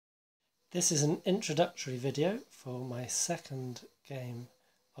This is an introductory video for my second game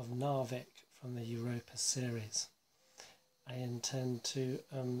of Narvik from the Europa series. I intend to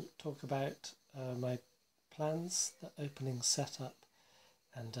talk about my plans, the opening setup,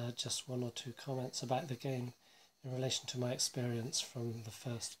 and just one or two comments about the game in relation to my experience from the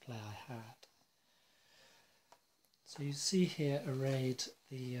first play I had. So you see here arrayed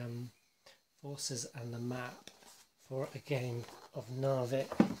the forces and the map for a game of Narvik.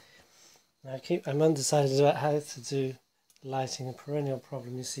 Now I'm undecided about how to do lighting, a perennial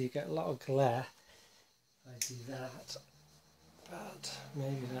problem. You see you get a lot of glare if I do that, but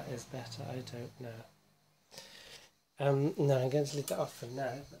maybe that is better, I don't know. No, I'm going to leave that off for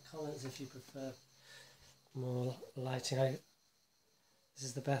now, but comments if you prefer more lighting. This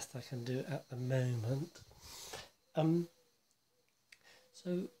is the best I can do at the moment.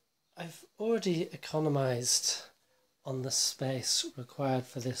 So I've already economised on the space required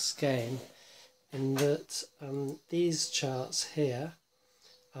for this game in that these charts here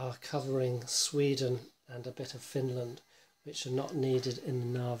are covering Sweden and a bit of Finland, which are not needed in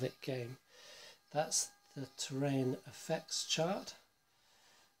the Narvik game. That's the terrain effects chart,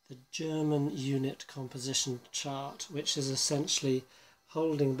 the German unit composition chart, which is essentially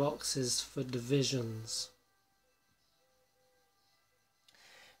holding boxes for divisions.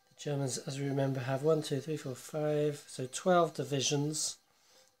 Germans, as we remember, have 1, 2, 3, 4, 5, so 12 divisions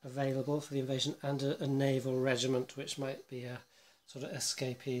available for the invasion, and a naval regiment, which might be a sort of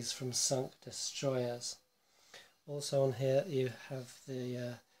escapees from sunk destroyers. Also on here you have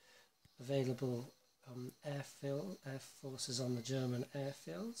the available air forces on the German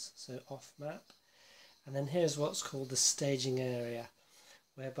airfields, so off map. And then here's what's called the staging area,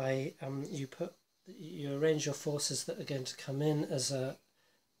 whereby you arrange your forces that are going to come in as a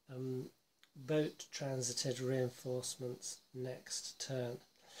boat transited reinforcements next turn.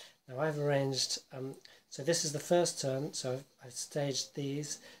 Now I've arranged, so this is the first turn, so I've staged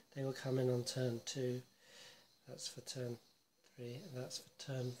these. They will come in on turn 2, that's for turn 3, and that's for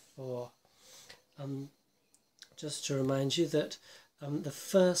turn 4. Just to remind you that the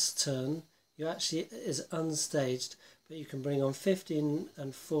first turn is unstaged, but you can bring on 15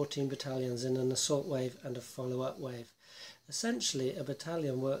 and 14 battalions in an assault wave and a follow-up wave. Essentially, a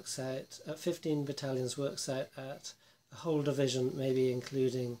battalion works out, 15 battalions works out at a whole division, maybe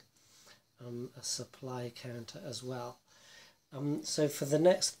including a supply counter as well. So for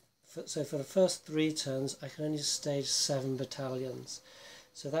the first 3 turns, I can only stage 7 battalions.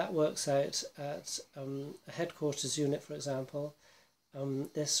 So that works out at a headquarters unit, for example,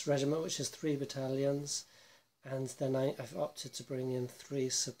 this regiment, which is 3 battalions, and then I've opted to bring in 3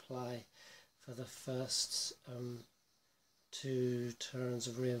 supply for the first 2 turns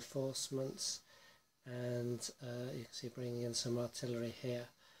of reinforcements, and you can see bringing in some artillery here.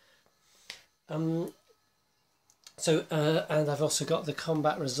 And I've also got the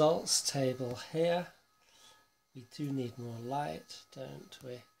combat results table here. We do need more light, don't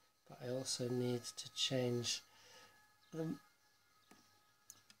we? But I also need to change the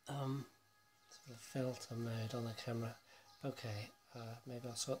sort of filter mode on the camera. Okay, maybe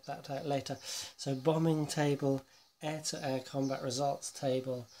I'll sort that out later. So bombing table, air-to-air combat results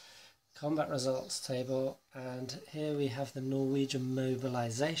table, and here we have the Norwegian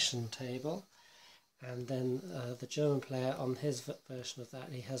mobilization table, and then the German player, on his version of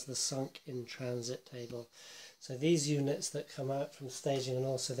that, he has the sunk in transit table. So these units that come out from staging, and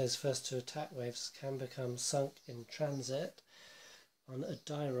also those first 2 attack waves, can become sunk in transit on a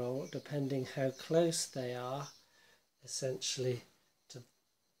die roll, depending how close they are essentially to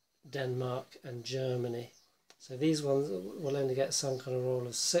Denmark and Germany. So these ones will only get sunk on a roll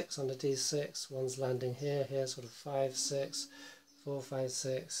of 6 on the d6. One's landing here, sort of 5, 6, 4, 5,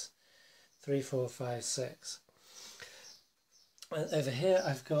 6, 3, 4, 5, 6. And over here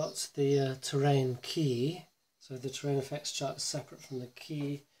I've got the terrain key. So the terrain effects chart is separate from the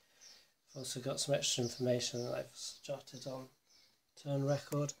key. I've also got some extra information that I've jotted on turn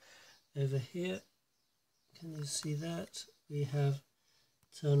record. Over here, can you see that? We have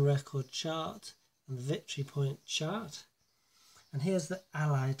turn record chart and the victory point chart, and here's the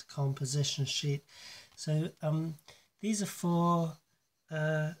allied composition sheet. So these are for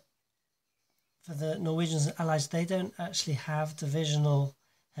the Norwegians and allies. They don't actually have divisional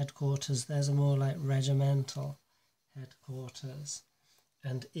headquarters. Theirs are more like regimental headquarters,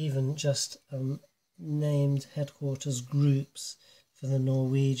 and even just named headquarters groups for the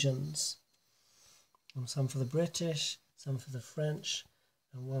Norwegians. Some for the British, some for the French,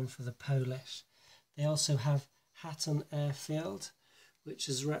 and one for the Polish. They also have Hatton Airfield, which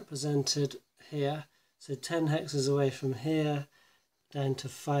is represented here. So 10 hexes away from here, down to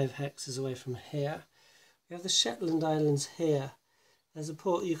 5 hexes away from here. We have the Shetland Islands here. There's a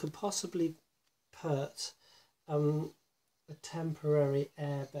port you could possibly put a temporary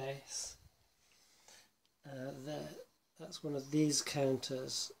air base there. That's one of these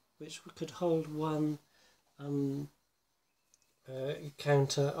counters, which could hold one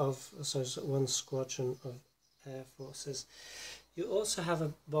counter of, so one squadron of air forces. You also have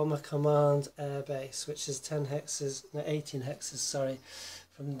a Bomber Command air base, which is 10 hexes, no, 18 hexes, sorry,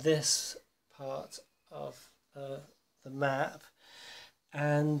 from this part of the map,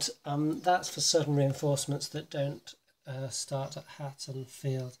 and that's for certain reinforcements that don't start at Hatton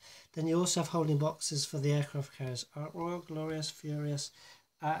Field. Then you also have holding boxes for the aircraft carriers, Ark Royal, Glorious, Furious,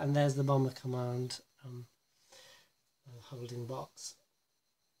 and there's the Bomber Command holding box.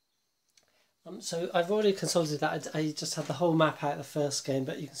 So I've already consolidated that. I just had the whole map out the first game,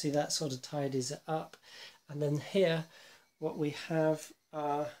 but you can see that sort of tidies it up. And then here, what we have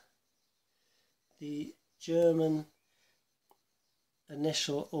are the German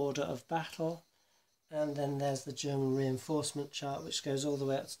initial order of battle, and then there's the German reinforcement chart, which goes all the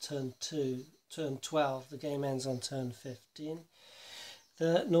way up to turn 12. The game ends on turn 15.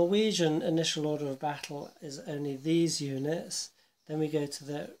 The Norwegian initial order of battle is only these units. Then we go to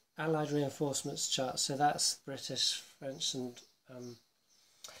the Allied reinforcements chart, so that's British, French and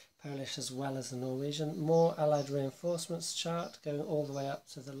Polish as well as the Norwegian. More Allied reinforcements chart going all the way up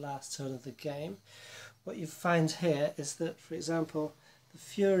to the last turn of the game. What you find here is that, for example, the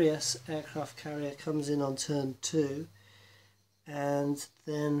Furious aircraft carrier comes in on turn 2, and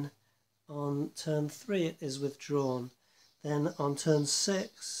then on turn 3 it is withdrawn. Then on turn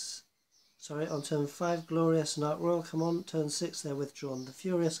 5, Glorious and Ark Royal come on. Turn 6, they're withdrawn. The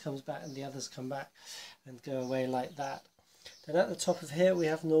Furious comes back and the others come back and go away like that. Then at the top of here we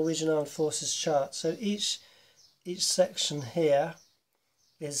have Norwegian Armed Forces chart. So each section here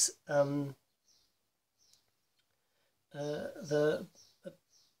is the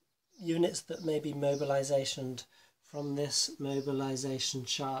units that may be mobilisationed from this mobilisation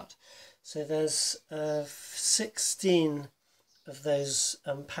chart. So there's 16 of those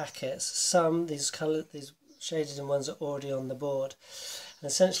packets. Some, these shaded in ones, are already on the board.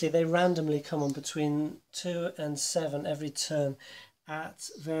 And essentially they randomly come on between 2 and 7 every turn at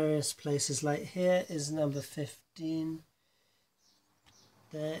various places. Like here is number 15.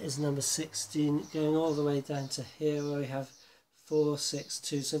 There is number 16, going all the way down to here where we have 4, 6,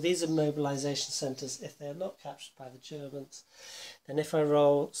 2. So these are mobilisation centres if they're not captured by the Germans. Then if I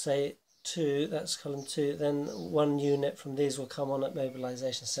roll, say, 2, that's column 2, then one unit from these will come on at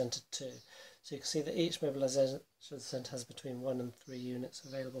mobilisation centre 2. So you can see that each mobilisation centre has between 1 and 3 units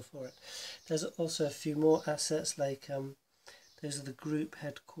available for it. There's also a few more assets, like those are the group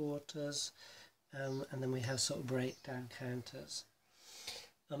headquarters, and then we have sort of breakdown counters.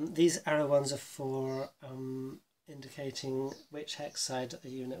 These arrow ones are for indicating which hex side a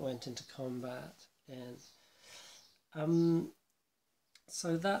unit went into combat in.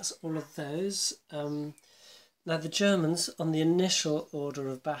 So that's all of those. Now the Germans, on the initial order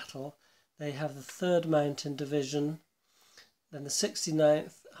of battle, they have the 3rd Mountain Division, then the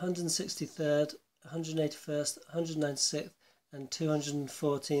 69th, 163rd, 181st, 196th and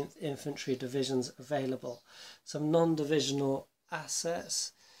 214th Infantry Divisions available. Some non-divisional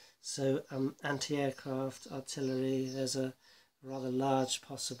assets, so anti-aircraft, artillery, there's a rather large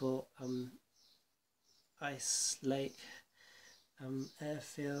possible ice lake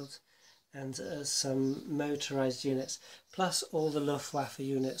airfield, and some motorised units, plus all the Luftwaffe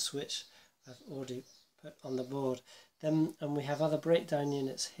units which I've already put on the board. Then we have other breakdown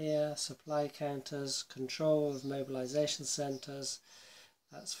units here, supply counters, control of mobilisation centres,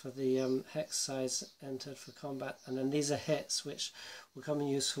 that's for the hex size entered for combat, and then these are hits which will come in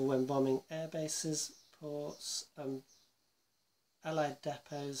useful when bombing air bases, ports, allied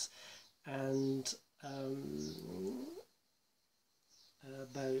depots and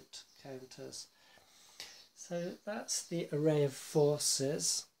boat counters. So that's the array of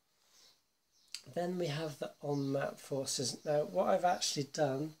forces. Then we have the on-map forces. Now what I've actually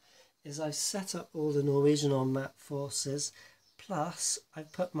done is I've set up all the Norwegian on-map forces, plus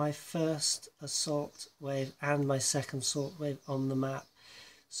I've put my first assault wave and my second assault wave on the map,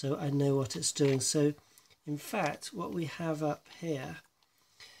 so I know what it's doing. So in fact what we have up here,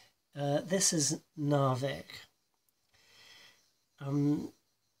 this is Narvik.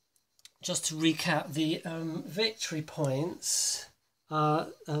 Just to recap, the victory points are,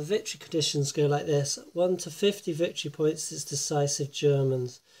 victory conditions go like this: 1 to 50 victory points is decisive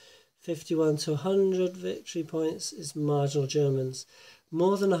Germans, 51 to 100 victory points is marginal Germans,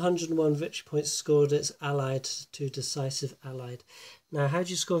 more than 101 victory points scored it's allied to decisive allied. Now, how do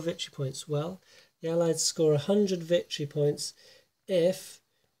you score victory points? Well, the Allies score 100 victory points if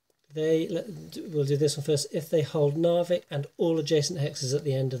they, we'll do this one first, if they hold Narvik and all adjacent hexes at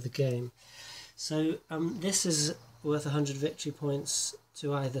the end of the game. So this is worth 100 victory points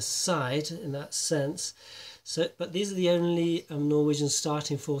to either side in that sense. So, but these are the only Norwegian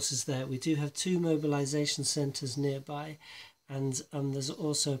starting forces there. We do have 2 mobilisation centres nearby, and there's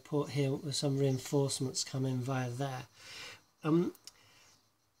also a port here with some reinforcements coming via there.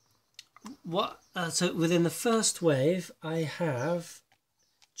 So within the first wave, I have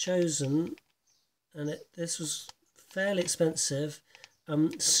chosen, and this was fairly expensive,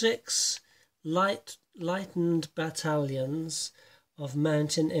 6 lightened battalions of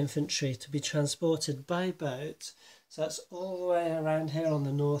mountain infantry to be transported by boat. So that's all the way around here on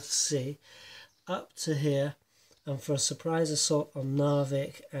the North Sea, up to here, and for a surprise assault on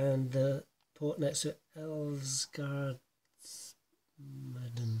Narvik and the port next to it,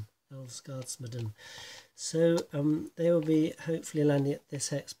 Elvsgardsmedden. So they will be hopefully landing at this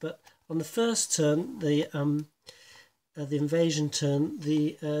hex. But on the first turn, the invasion turn,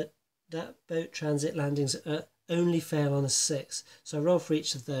 that boat transit landings only fail on a 6. So I roll for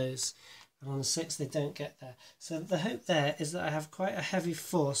each of those, and on a 6 they don't get there. So the hope there is that I have quite a heavy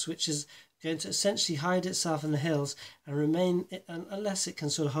force which is going to essentially hide itself in the hills and remain, unless it can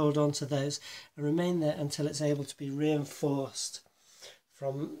sort of hold on to those, and remain there until it's able to be reinforced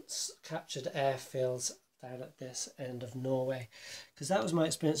from captured airfields down at this end of Norway. Because that was my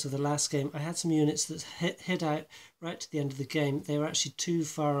experience of the last game. I had some units that hid out right to the end of the game. They were actually too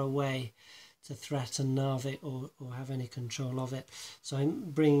far away to threaten Narvik or have any control of it. So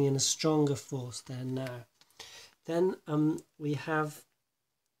I'm bringing in a stronger force there now. Then we have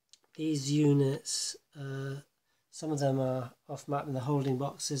these units. Some of them are off map in the holding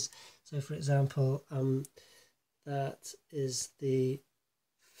boxes. So for example, that is the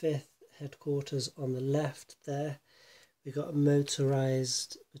 5th headquarters on the left there. We've got a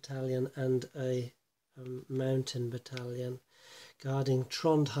motorised battalion and a mountain battalion guarding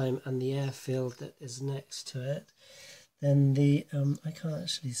Trondheim and the airfield that is next to it. Then the, I can't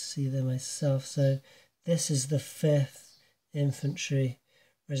actually see them myself, so this is the 5th Infantry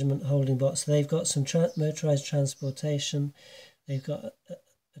Regiment holding box. So they've got some motorised transportation, they've got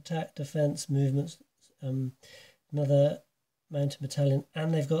attack, defence, movements, another mountain battalion,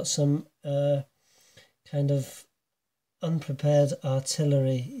 and they've got some kind of unprepared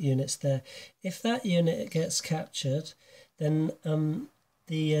artillery units there. If that unit gets captured, then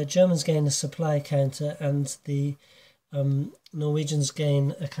the Germans gain a supply counter and the Norwegians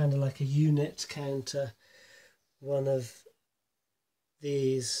gain a kind of like a unit counter, one of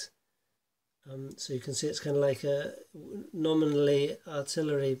these. So you can see it's kind of like a nominally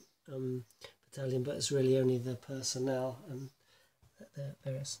artillery battalion, but it's really only the personnel and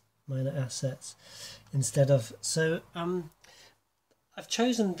various minor assets instead of. So I've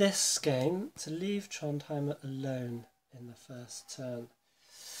chosen this game to leave Trondheim alone in the first turn.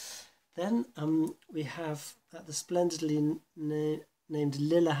 Then we have at the splendidly named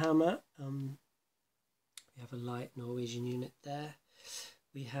Lillehammer, we have a light Norwegian unit there.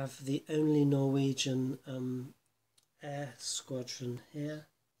 We have the only Norwegian air squadron here,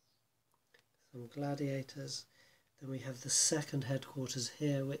 some gladiators. Then we have the 2nd headquarters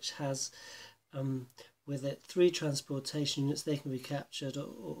here, which has with it 3 transportation units. They can be captured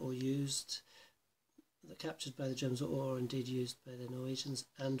or used, captured by the Germans or indeed used by the Norwegians.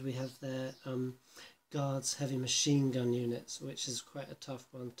 And we have their guards heavy machine gun units, which is quite a tough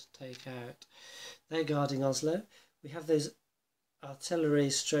one to take out. They're guarding Oslo. We have those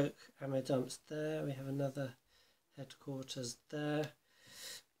artillery stroke ammo dumps there. We have another headquarters there.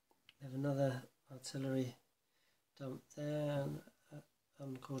 We have another artillery dump there, and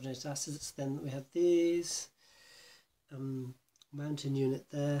uncoordinated assets. Then we have these mountain unit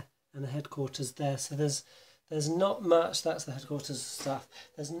there and the headquarters there. So there's not much. That's the headquarters stuff.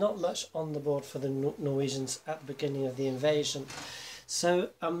 There's not much on the board for the Norwegians at the beginning of the invasion. So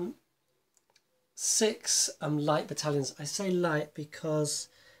 6 light battalions. I say light because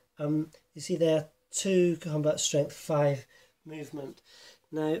you see there 2 combat strength, 5 movement.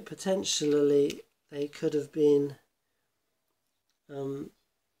 Now potentially they could have been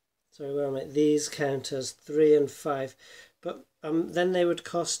sorry, where am I? These counters 3 and 5, but then they would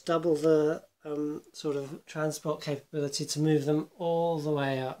cost double the sort of transport capability to move them all the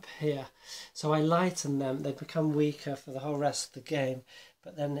way up here. So I lighten them. They become weaker for the whole rest of the game,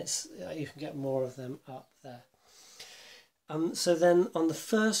 but then it's you can get more of them up there. So then on the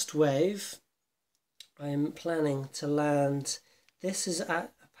first wave, I am planning to land. This is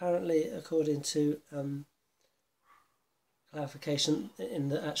apparently, according to clarification in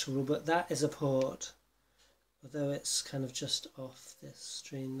the actual rule book, that is a port, although it's kind of just off this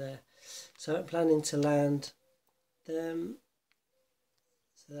stream there. So I'm planning to land them.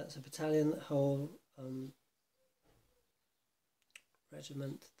 So that's a battalion, whole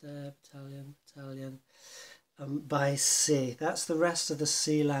regiment there, battalion, by sea. That's the rest of the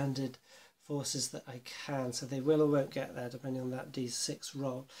sea landed forces that I can, so they will or won't get there depending on that D6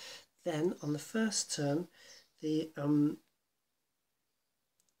 roll. Then on the first turn, the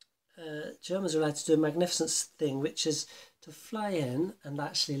Germans are allowed to do a magnificent thing, which is to fly in and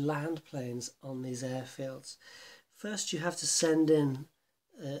actually land planes on these airfields. First you have to send in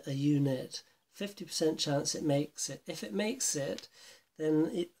a unit, 50% chance it makes it. If it makes it,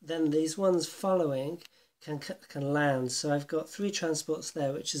 then these ones following can land. So I've got 3 transports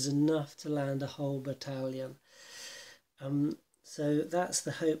there, which is enough to land a whole battalion. So that's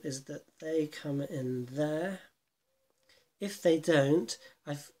the hope, is that they come in there. If they don't,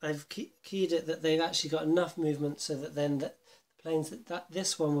 I've keyed it that they've actually got enough movement so that then the planes that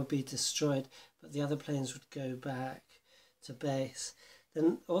this one would be destroyed, but the other planes would go back to base.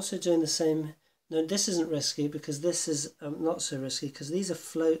 Then also doing the same. No, this isn't risky because this is not so risky, because these are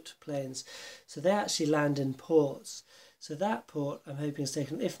float planes, so they actually land in ports. So that port I'm hoping is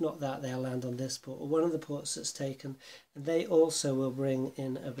taken. If not that, they'll land on this port or one of the ports that's taken, and they also will bring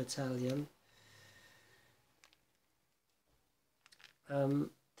in a battalion.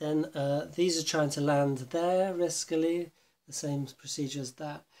 Then these are trying to land there riskily, the same procedure as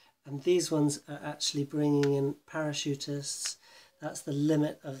that, and these ones are actually bringing in parachutists. That's the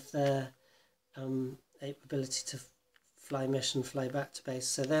limit of their ability to fly mission, fly back to base.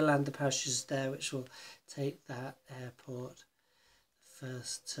 So they'll land the parachutists there, which will take that airport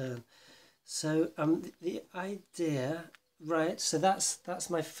first turn. So the idea, right? So that's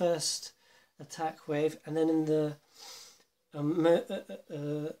my first attack wave, and then in the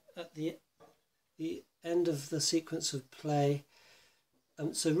at the end of the sequence of play,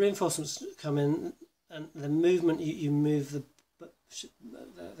 so reinforcements come in, and the movement you move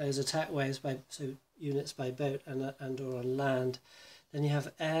those attack waves by units by boat and or on land. Then you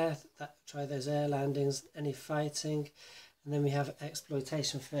have air, try those air landings, any fighting, and then we have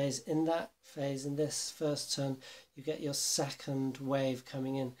exploitation phase. In that phase, in this first turn, you get your second wave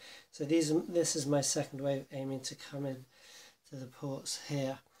coming in. So this is my second wave aiming to come in to the ports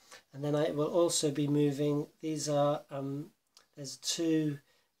here, and then I will also be moving. These are there's 2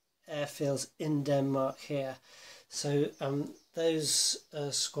 airfields in Denmark here, so those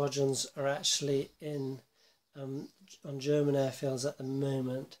squadrons are actually in on German airfields at the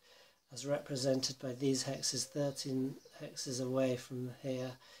moment, as represented by these hexes, 13 hexes away from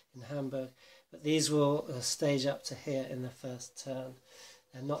here in Hamburg, but these will stage up to here in the first turn.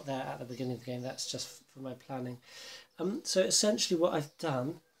 They're not there at the beginning of the game, that's just for my planning. So essentially what I've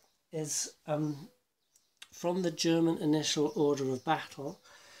done is, from the German initial order of battle,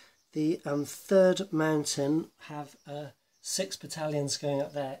 the 3rd mountain have 6 battalions going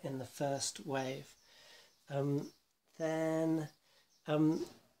up there in the first wave. Then on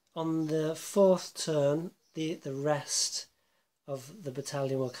the 4th turn, the rest of the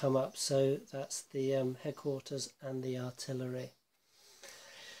battalion will come up, so that's the headquarters and the artillery.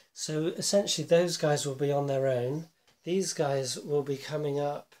 So essentially those guys will be on their own. These guys will be coming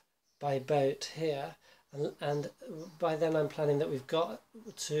up by boat here, and by then I'm planning that we've got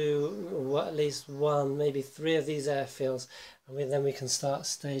to at least 1, maybe 3 of these airfields, and then we can start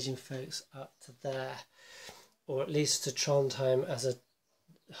staging folks up to there, or at least to Trondheim as a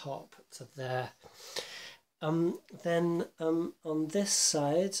hop to there. Then on this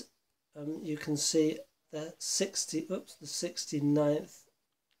side, you can see the 69th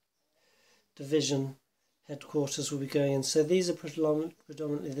Division headquarters will be going in. So these are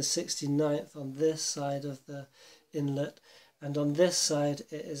predominantly the 69th on this side of the inlet, and on this side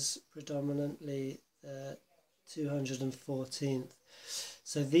it is predominantly the 214th.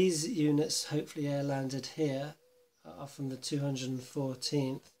 So these units, hopefully air landed here, are from the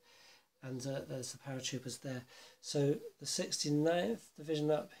 214th, and there's the paratroopers there. So the 69th Division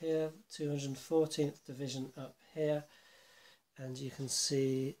up here, 214th Division up here, and you can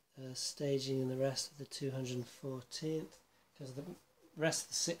see staging in the rest of the 214th, because the rest of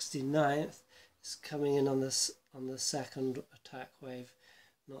the 69th is coming in on the second attack wave,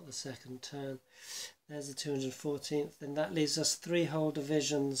 not the second turn. There's the 214th, and that leaves us 3 whole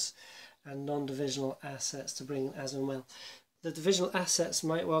divisions and non-divisional assets to bring in as and when. The divisional assets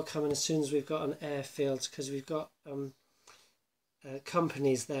might well come in as soon as we've got an airfield, because we've got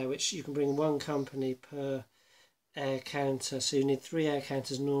companies there, which you can bring 1 company per air counter, so you need 3 air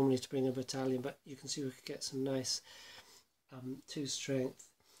counters normally to bring a battalion, but you can see we could get some nice 2 strength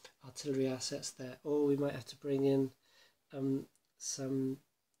artillery assets there, or we might have to bring in some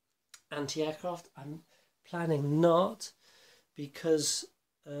anti-aircraft. I'm planning not, because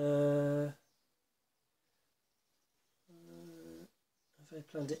have I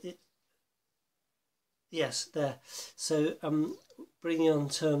planned it? Yes, there. So bringing on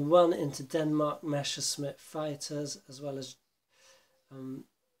turn 1 into Denmark Messerschmitt fighters, as well as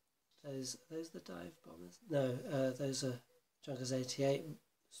those the dive bombers. No, those are Junkers 88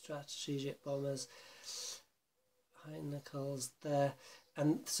 strategic bombers. Heineckels there.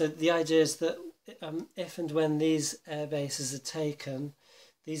 And so the idea is that if and when these air bases are taken,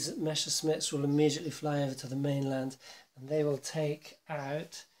 these Messerschmitts will immediately fly over to the mainland, and they will take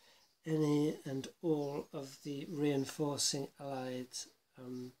out any and all of the reinforcing Allied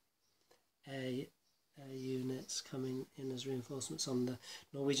air units coming in as reinforcements on the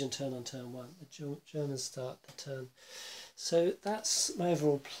Norwegian turn on turn 1. The Germans start the turn. So that's my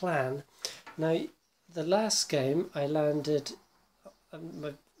overall plan. Now, the last game I landed,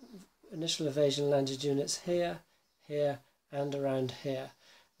 my initial invasion landed units here, here and around here.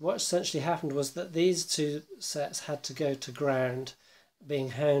 What essentially happened was that these 2 sets had to go to ground,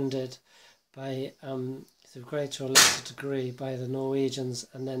 being hounded by, to a greater or lesser degree, by the Norwegians,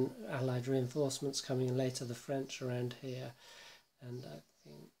 and then Allied reinforcements coming in later, the French around here, and I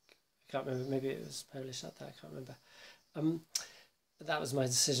can't remember, maybe it was Polish at that, I can't remember. That was my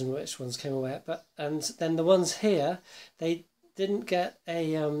decision which ones came away. And then the ones here, they didn't get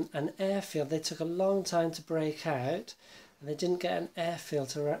an airfield. They took a long time to break out, and they didn't get an airfield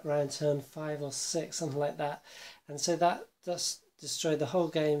to around turn 5 or 6, something like that. And so that just destroyed the whole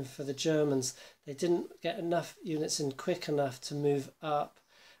game for the Germans. They didn't get enough units in quick enough to move up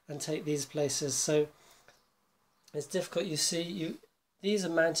and take these places. So it's difficult. You see, these are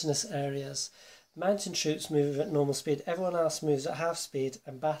mountainous areas. Mountain troops move at normal speed. Everyone else moves at half speed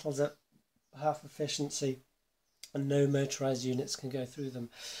and battles at half efficiency, and no motorised units can go through them.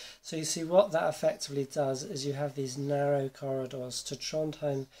 So you see what that effectively does is you have these narrow corridors. To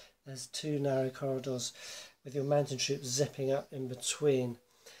Trondheim, there's 2 narrow corridors with your mountain troops zipping up in between.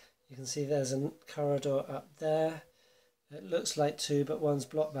 You can see there's a corridor up there. It looks like 2, but one's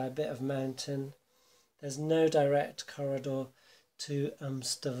blocked by a bit of mountain. There's no direct corridor to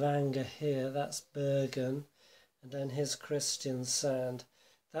Stavanger here. That's Bergen. And then here's Kristiansand.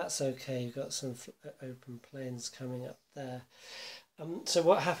 That's okay, you've got some open plains coming up there. So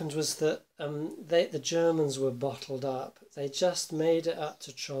what happened was that the Germans were bottled up. They just made it up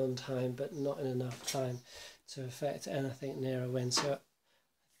to Trondheim, but not in enough time to affect anything near a win. So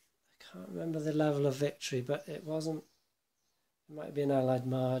I can't remember the level of victory, but it wasn't, it might be an Allied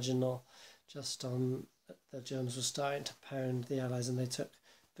marginal, just on, the Germans were starting to pound the Allies, and they took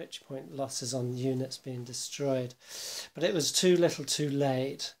victory point losses on units being destroyed. But it was too little too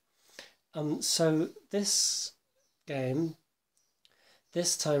late. So this game,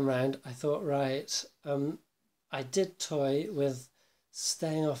 this time round, I thought, right, I did toy with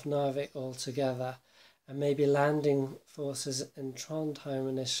staying off Narvik altogether and maybe landing forces in Trondheim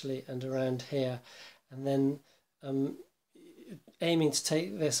initially and around here, and then aiming to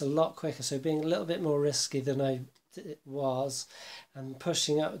take this a lot quicker, so being a little bit more risky than I was, and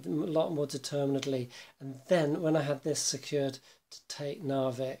pushing up a lot more determinedly. And then when I had this secured, to take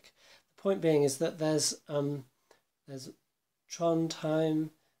Narvik. The point being is that there's Trondheim,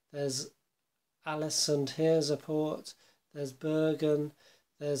 there's Alesund, here's a port, there's Bergen,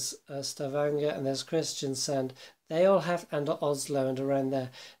 there's Stavanger, and there's Kristiansand. They all have, and Oslo and around there,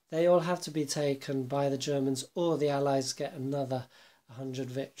 they all have to be taken by the Germans, or the Allies get another 100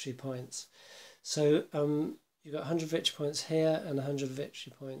 victory points. So you've got 100 victory points here and 100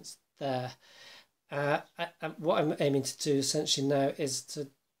 victory points there. What I'm aiming to do essentially now is to,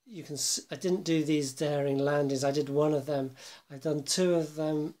 I didn't do these daring landings. I did one of them. I've done 2 of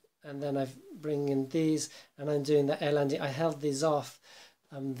them, and then I've bring in these, and I'm doing the air landing. I held these off,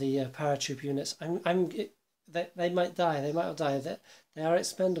 the paratroop units. They might die. They might not die. They are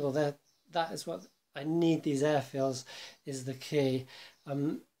expendable. That is what I need. These airfields is the key.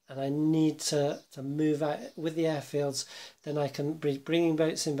 And I need to move out with the airfields. Then I can be bringing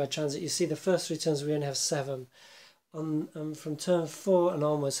boats in by transit. You see, the first 3 turns we only have 7. From turn 4 and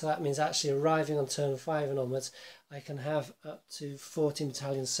onwards, so that means actually arriving on turn 5 and onwards, I can have up to 14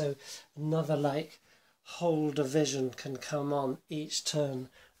 battalions. So another like whole division can come on each turn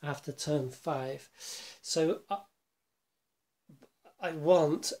after turn 5. So I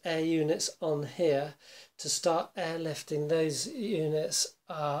want air units on here to start airlifting those units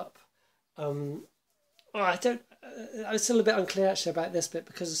up. I was still a bit unclear actually about this bit,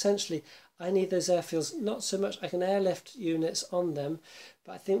 because essentially I need those airfields, not so much, I can airlift units on them,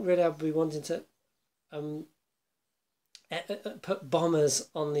 but I think really I'll be wanting to put bombers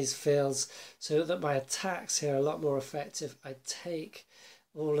on these fields so that my attacks here are a lot more effective. I take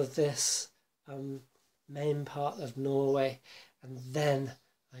all of this main part of Norway, and then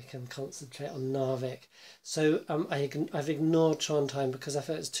I can concentrate on Narvik. So I've ignored Trondheim because I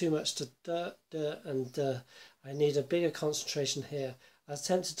felt it's too much to and I need a bigger concentration here. I was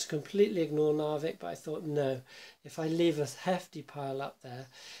tempted to completely ignore Narvik, but I thought no, if I leave a hefty pile up there,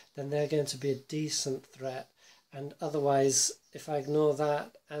 then they're going to be a decent threat. And otherwise, if I ignore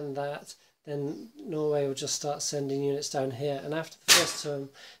that and that, then Norway will just start sending units down here. And after the first term,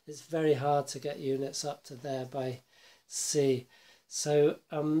 it's very hard to get units up to there by sea. So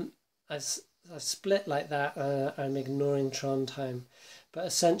I've split like that. I'm ignoring Trondheim. But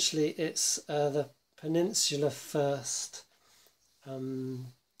essentially, it's the peninsula first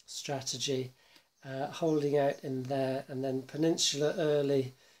strategy, holding out in there, and then peninsula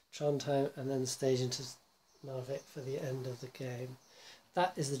early, Trondheim, and then staging to Narvik for the end of the game.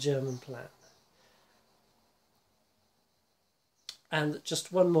 That is the German plan. And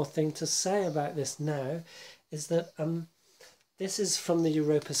just one more thing to say about this now is that this is from the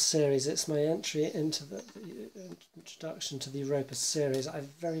Europa series. It's my entry into the introduction to the Europa series. I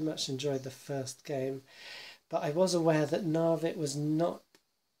very much enjoyed the first game, but I was aware that Narvik was not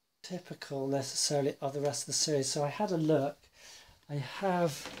typical necessarily of the rest of the series. So I had a look. I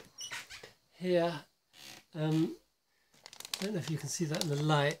have here, I don't know if you can see that in the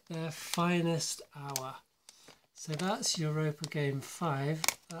light, their finest hour. So that's Europa Game 5.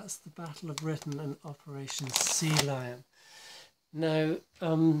 That's the Battle of Britain and Operation Sea Lion. Now,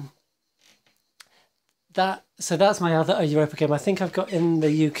 that's my other Europa game. I think I've got in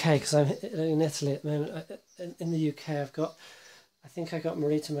the UK, because I'm in Italy at the moment. In the UK, I think I got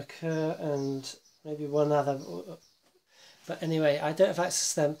Marita McCurr and maybe one other. But anyway, I don't have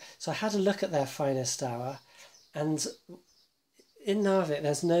access to them. So I had a look at their finest hour, and in Narvik,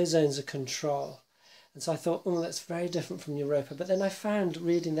 there's no zones of control. And so I thought, oh, that's very different from Europa. But then I found,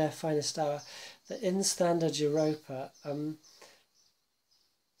 reading their finest hour, that in standard Europa,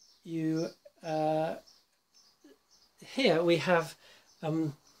 here we have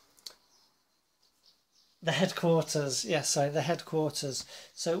the headquarters. Yes, sorry, the headquarters.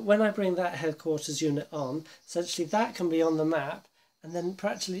 So when I bring that headquarters unit on, essentially that can be on the map, and then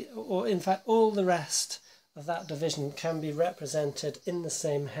practically, or in fact, all the rest of that division can be represented in the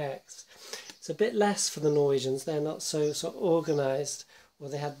same hex. It's a bit less for the Norwegians. They're not so organised, or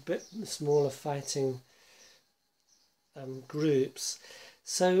they had a bit smaller fighting groups.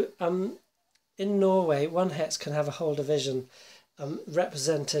 So in Norway, one hex can have a whole division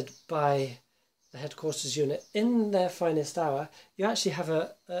represented by the headquarters unit. In their finest hour, you actually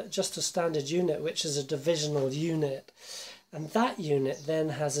have just a standard unit, which is a divisional unit. And that unit then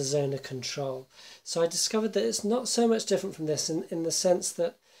has a zone of control. So I discovered that it's not so much different from this in the sense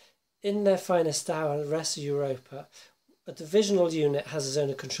that in their finest hour, the rest of Europa, a divisional unit has a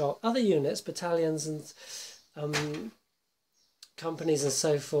zone of control. Other units, battalions and companies and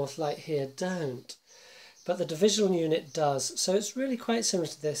so forth, like here, don't. But the divisional unit does. So it's really quite similar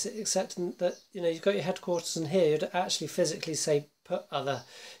to this, except that, you know, you've got your headquarters, and here you'd actually physically say put other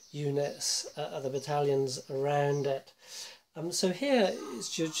units, other battalions around it. So here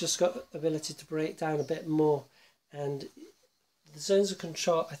you've just got the ability to break down a bit more, and the zones of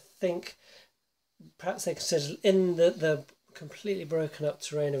control, I think, perhaps they consider in the completely broken up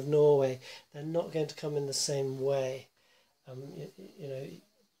terrain of Norway, they're not going to come in the same way. You know,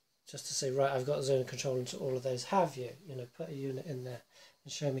 just to say, right, I've got a zone of control into all of those. Have you? You know, put a unit in there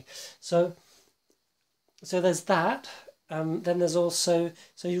and show me. So there's that. Then there's also,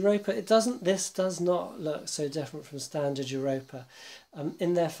 so Europa, this does not look so different from standard Europa.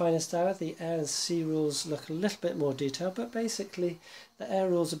 In their finest hour, the air and sea rules look a little bit more detailed, but basically the air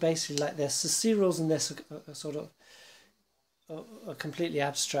rules are basically like this. The sea rules in this are sort of are completely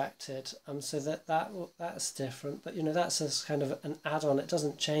abstracted, so that's different. But you know, that's a kind of an add-on. It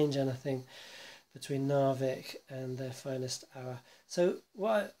doesn't change anything between Narvik and their finest hour. So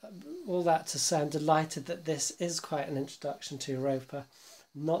all that to say, I'm delighted that this is quite an introduction to Europa,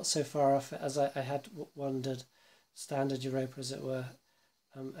 not so far off as I had wondered, standard Europa as it were,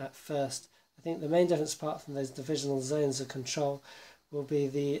 at first. I think the main difference, apart from those divisional zones of control, will be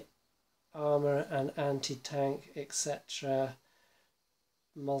the armour and anti-tank, etc.,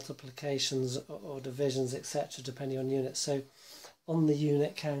 multiplications or divisions, etc., depending on units. So on the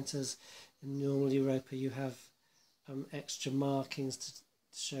unit counters in normal Europa, you have extra markings to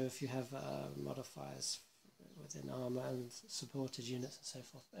show if you have modifiers within armour and supported units and so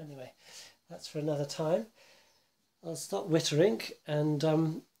forth. Anyway, that's for another time. I'll stop wittering, and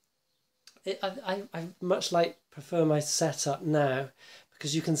I much prefer my setup now,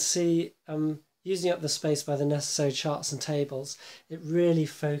 because you can see using up the space by the necessary charts and tables, it really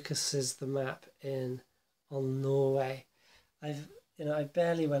focuses the map in on Norway. I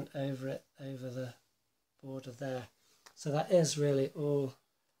barely went over the border there, so that is really all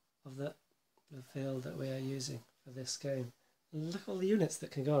of the field that we are using for this game. And look at all the units that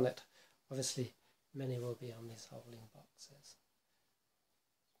can go on it. Obviously many will be on these holding boxes.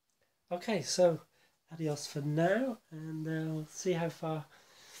 Okay, so adios for now, and I'll see how far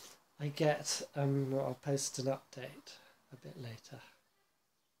I get. I'll post an update a bit later.